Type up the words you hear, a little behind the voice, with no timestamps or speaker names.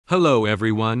Hello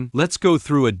everyone, let's go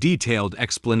through a detailed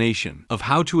explanation of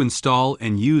how to install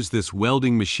and use this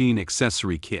welding machine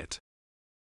accessory kit.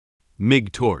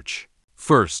 MIG torch.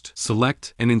 First,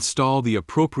 select and install the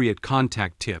appropriate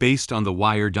contact tip based on the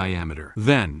wire diameter.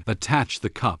 Then, attach the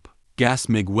cup. Gas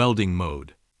MIG welding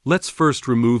mode. Let's first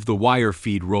remove the wire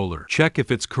feed roller. Check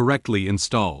if it's correctly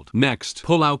installed. Next,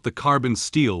 pull out the carbon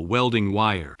steel welding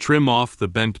wire. Trim off the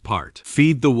bent part.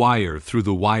 Feed the wire through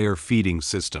the wire feeding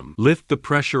system. Lift the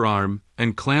pressure arm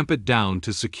and clamp it down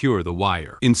to secure the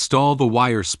wire. Install the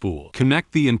wire spool.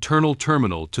 Connect the internal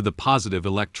terminal to the positive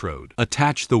electrode.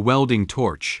 Attach the welding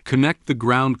torch. Connect the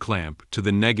ground clamp to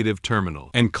the negative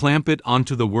terminal and clamp it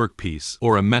onto the workpiece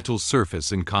or a metal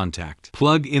surface in contact.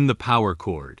 Plug in the power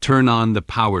cord. Turn on the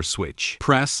power switch.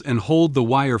 Press and hold the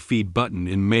wire feed button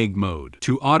in MIG mode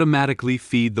to automatically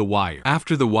feed the wire.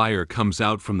 After the wire comes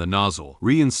out from the nozzle,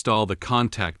 reinstall the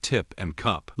contact tip and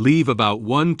cup. Leave about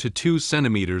 1 to 2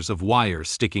 centimeters of wire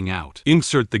sticking out.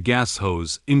 Insert the gas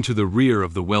hose into the rear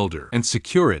of the welder and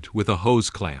secure it with a hose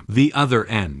clamp. The other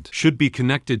end should be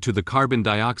connected to the carbon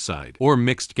dioxide or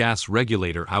mixed gas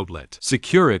regulator outlet.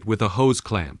 Secure it with a hose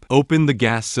clamp. Open the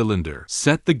gas cylinder.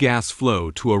 Set the gas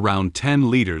flow to around 10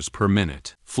 liters per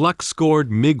minute. Flux scored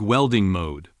MIG welding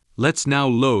mode. Let's now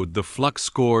load the flux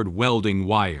scored welding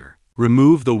wire.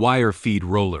 Remove the wire feed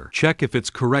roller. Check if it's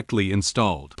correctly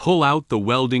installed. Pull out the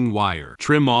welding wire.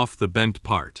 Trim off the bent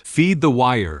part. Feed the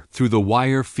wire through the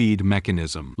wire feed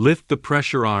mechanism. Lift the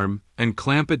pressure arm and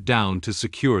clamp it down to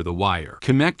secure the wire.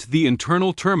 Connect the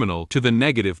internal terminal to the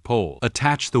negative pole.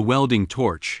 Attach the welding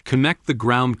torch. Connect the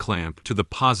ground clamp to the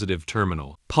positive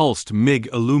terminal. Pulsed MIG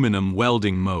aluminum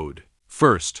welding mode.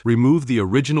 First, remove the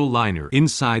original liner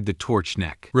inside the torch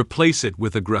neck. Replace it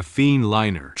with a graphene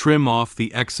liner. Trim off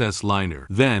the excess liner.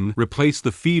 Then, replace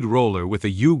the feed roller with a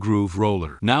U-groove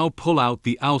roller. Now pull out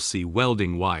the Alsi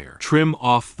welding wire. Trim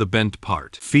off the bent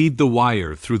part. Feed the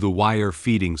wire through the wire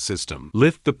feeding system.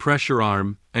 Lift the pressure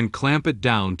arm and clamp it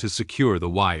down to secure the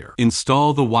wire.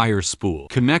 Install the wire spool.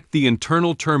 Connect the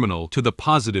internal terminal to the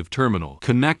positive terminal.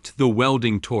 Connect the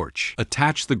welding torch.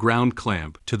 Attach the ground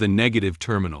clamp to the negative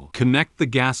terminal. Connect the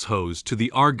gas hose to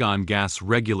the argon gas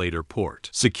regulator port.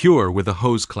 Secure with a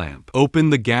hose clamp. Open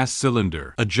the gas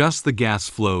cylinder. Adjust the gas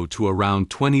flow to around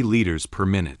 20 liters per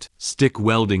minute. Stick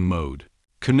welding mode.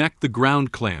 Connect the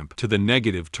ground clamp to the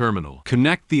negative terminal.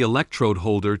 Connect the electrode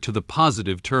holder to the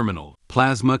positive terminal.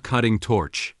 Plasma cutting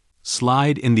torch.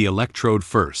 Slide in the electrode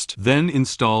first, then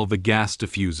install the gas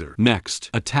diffuser.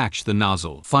 Next, attach the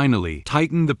nozzle. Finally,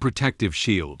 tighten the protective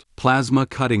shield. Plasma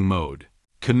cutting mode.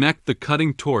 Connect the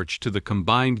cutting torch to the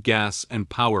combined gas and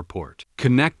power port.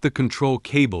 Connect the control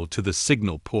cable to the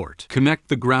signal port. Connect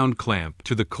the ground clamp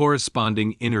to the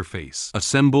corresponding interface.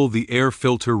 Assemble the air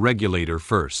filter regulator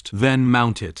first, then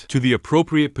mount it to the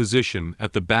appropriate position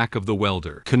at the back of the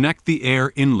welder. Connect the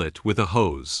air inlet with a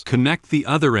hose. Connect the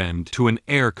other end to an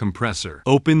air compressor.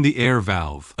 Open the air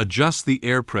valve. Adjust the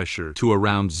air pressure to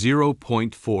around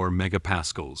 0.4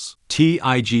 megapascals.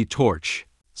 TIG torch.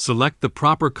 Select the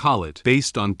proper collet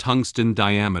based on tungsten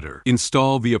diameter.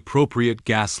 Install the appropriate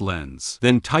gas lens.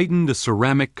 Then tighten the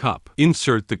ceramic cup.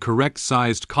 Insert the correct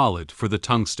sized collet for the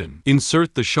tungsten.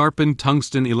 Insert the sharpened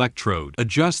tungsten electrode.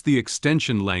 Adjust the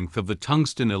extension length of the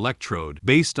tungsten electrode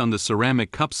based on the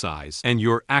ceramic cup size and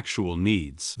your actual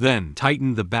needs. Then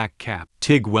tighten the back cap.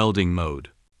 TIG welding mode.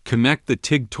 Connect the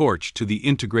TIG torch to the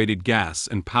integrated gas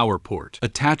and power port.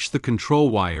 Attach the control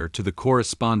wire to the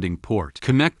corresponding port.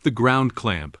 Connect the ground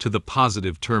clamp to the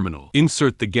positive terminal.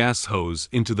 Insert the gas hose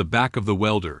into the back of the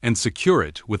welder and secure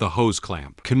it with a hose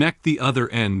clamp. Connect the other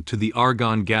end to the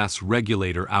argon gas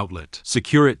regulator outlet.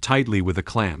 Secure it tightly with a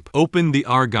clamp. Open the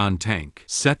argon tank.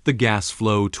 Set the gas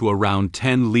flow to around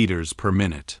 10 liters per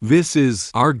minute. This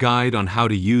is our guide on how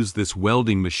to use this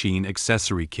welding machine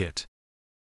accessory kit.